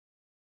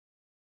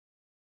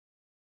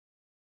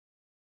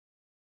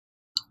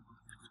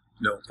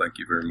No, thank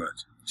you very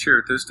much. Chair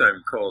at this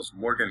time calls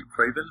Morgan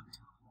Craven.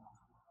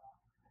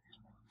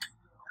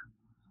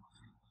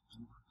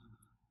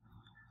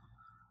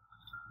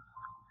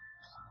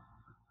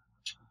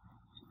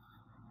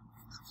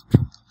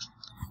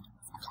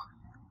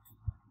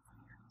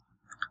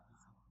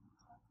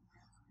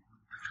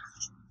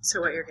 So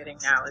what you're getting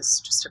now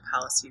is just a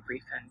policy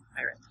brief and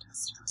my written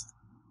testimony.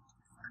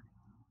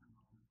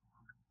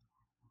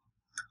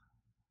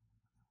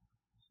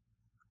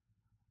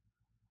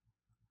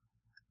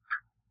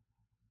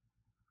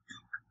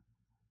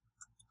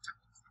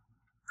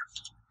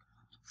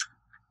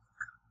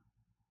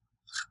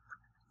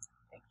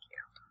 Thank you.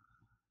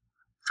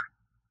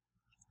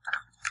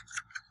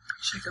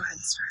 Should I go ahead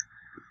and start?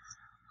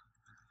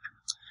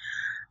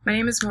 My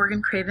name is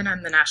Morgan Craven.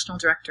 I'm the National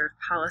Director of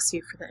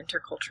Policy for the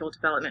Intercultural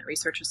Development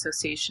Research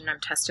Association. I'm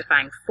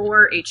testifying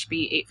for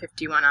HB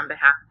 851 on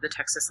behalf of the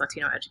Texas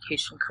Latino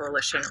Education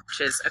Coalition, which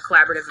is a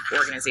collaborative of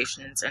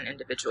organizations and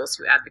individuals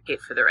who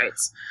advocate for the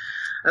rights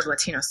of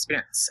Latino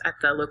students at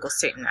the local,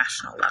 state, and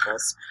national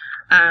levels.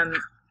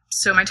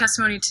 So my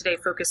testimony today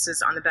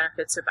focuses on the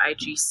benefits of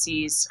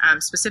IGCs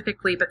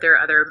specifically, but there are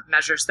other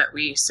measures that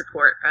we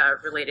support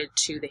related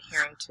to the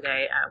hearing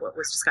today, what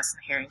was discussed in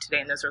the hearing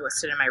today, and those are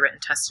listed in my written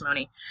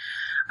testimony.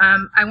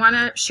 I want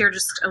to share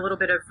just a little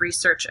bit of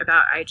research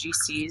about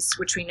IGCs,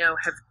 which we know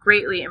have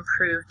greatly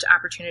improved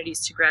opportunities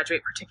to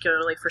graduate,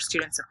 particularly for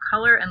students of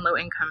color and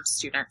low-income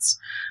students.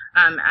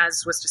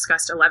 As was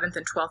discussed, 11th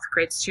and 12th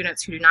grade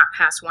students who do not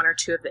pass one or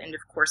two of the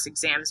end-of-course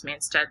exams may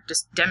instead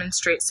just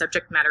demonstrate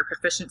subject matter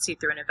proficiency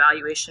through an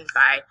evaluation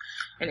by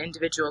an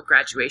individual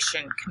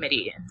graduation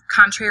committee. And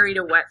contrary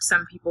to what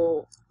some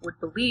people would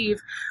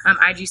believe,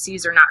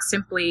 IGCs are not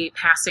simply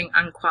passing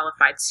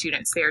unqualified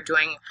students. They are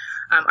doing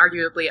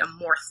arguably a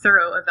more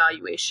thorough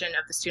evaluation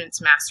of the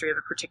student's mastery of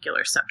a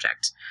particular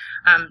subject.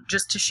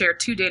 Just to share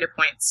two data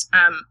points,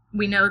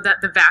 we know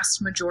that the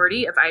vast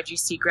majority of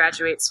IGC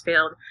graduates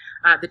failed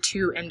the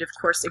two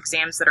end-of-course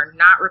exams that are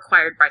not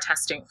required by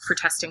testing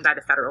by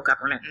the federal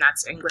government, and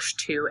that's English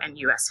 2 and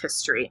U.S.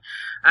 History.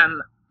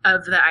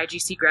 Of the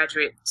IGC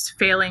graduates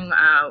failing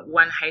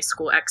one high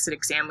school exit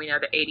exam, we know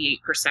that 88%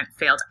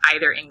 failed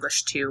either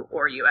English 2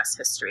 or U.S.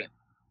 History.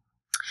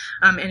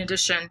 In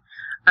addition,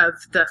 of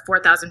the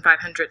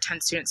 4,510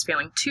 students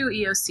failing two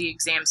EOC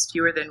exams,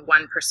 fewer than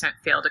 1%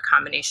 failed a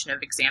combination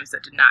of exams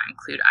that did not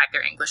include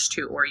either English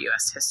 2 or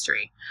U.S.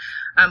 History.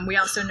 We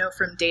also know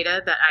from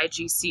data that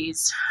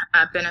IGCs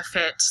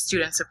benefit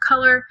students of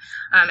color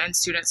and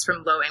students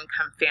from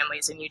low-income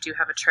families, and you do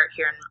have a chart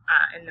here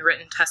in the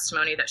written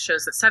testimony that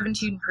shows that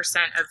 17%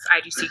 of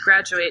IGC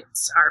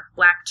graduates are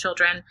Black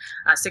children,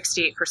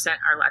 68%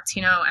 are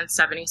Latino, and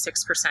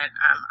 76%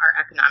 are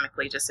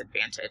economically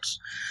disadvantaged.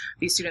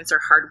 These students are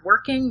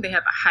hardworking, they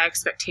have high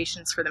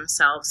expectations for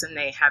themselves, and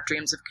they have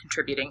dreams of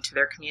contributing to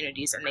their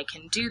communities, and they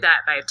can do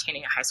that by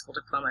obtaining a high school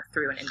diploma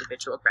through an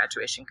individual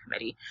graduation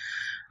committee.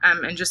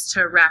 And just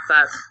to wrap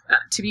up,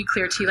 to be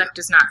clear, TLEC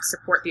does not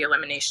support the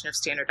elimination of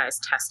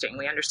standardized testing.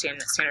 We understand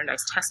that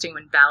standardized testing,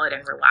 when valid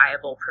and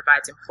reliable,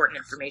 provides important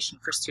information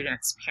for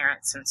students,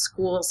 parents, and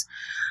schools.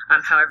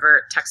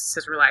 However, Texas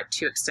has relied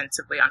too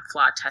extensively on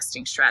flawed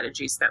testing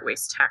strategies that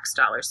waste tax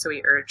dollars. So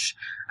we urge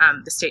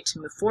the state to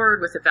move forward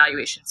with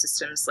evaluation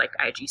systems like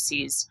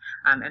IGCs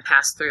and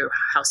pass through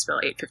House Bill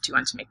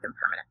 851 to make them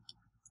permanent.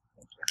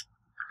 Thank you.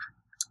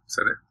 Is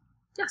that it?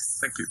 Yes.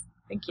 Thank you.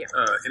 Thank you.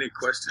 Any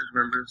questions,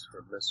 members,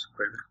 for Ms.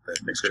 Craven?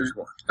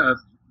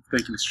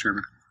 Thank you, Mr.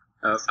 Chairman.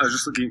 I was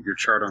just looking at your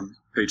chart on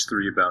page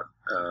 3 about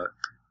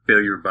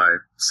failure by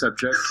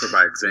subject or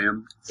by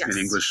exam, Yes. in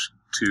English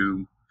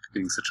 2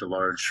 being such a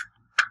large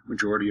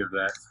majority of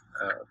that,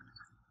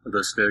 of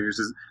those failures.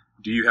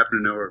 Do you happen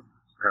to know, or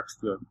perhaps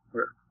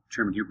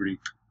Chairman Huberty,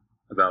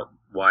 about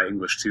why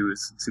English 2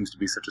 seems to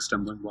be such a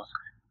stumbling block?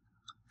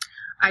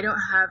 I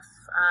don't have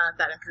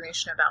that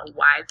information about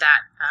why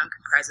that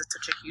comprises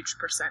such a huge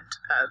percent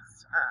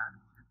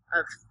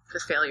of the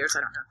failures. I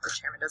don't know if the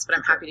chairman does, but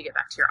I'm happy to get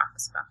back to your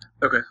office about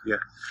that. Okay, yeah.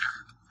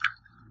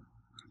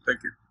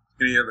 Thank you.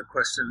 Any other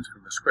questions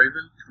from Ms.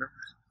 Craven,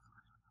 members?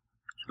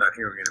 Not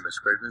hearing any Ms.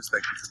 Craven.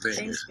 Thank you for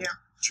being here. Thank you.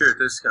 Chair at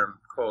this time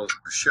calls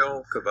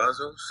Michelle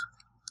Cavazos.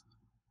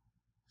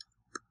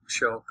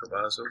 Michelle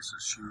Cavazos,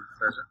 is she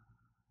present?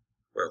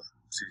 Well,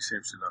 she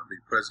seems to not be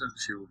present.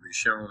 She will be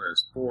shown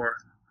as for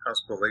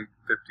House Bill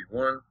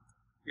 851.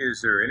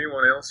 Is there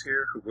anyone else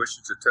here who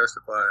wishes to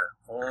testify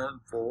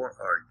on, for,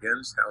 or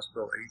against House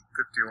Bill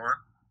 851?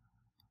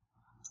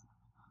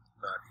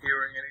 Not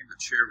hearing any, the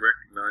chair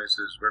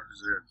recognizes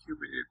Representative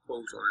Huberty to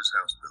close on his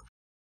House bill.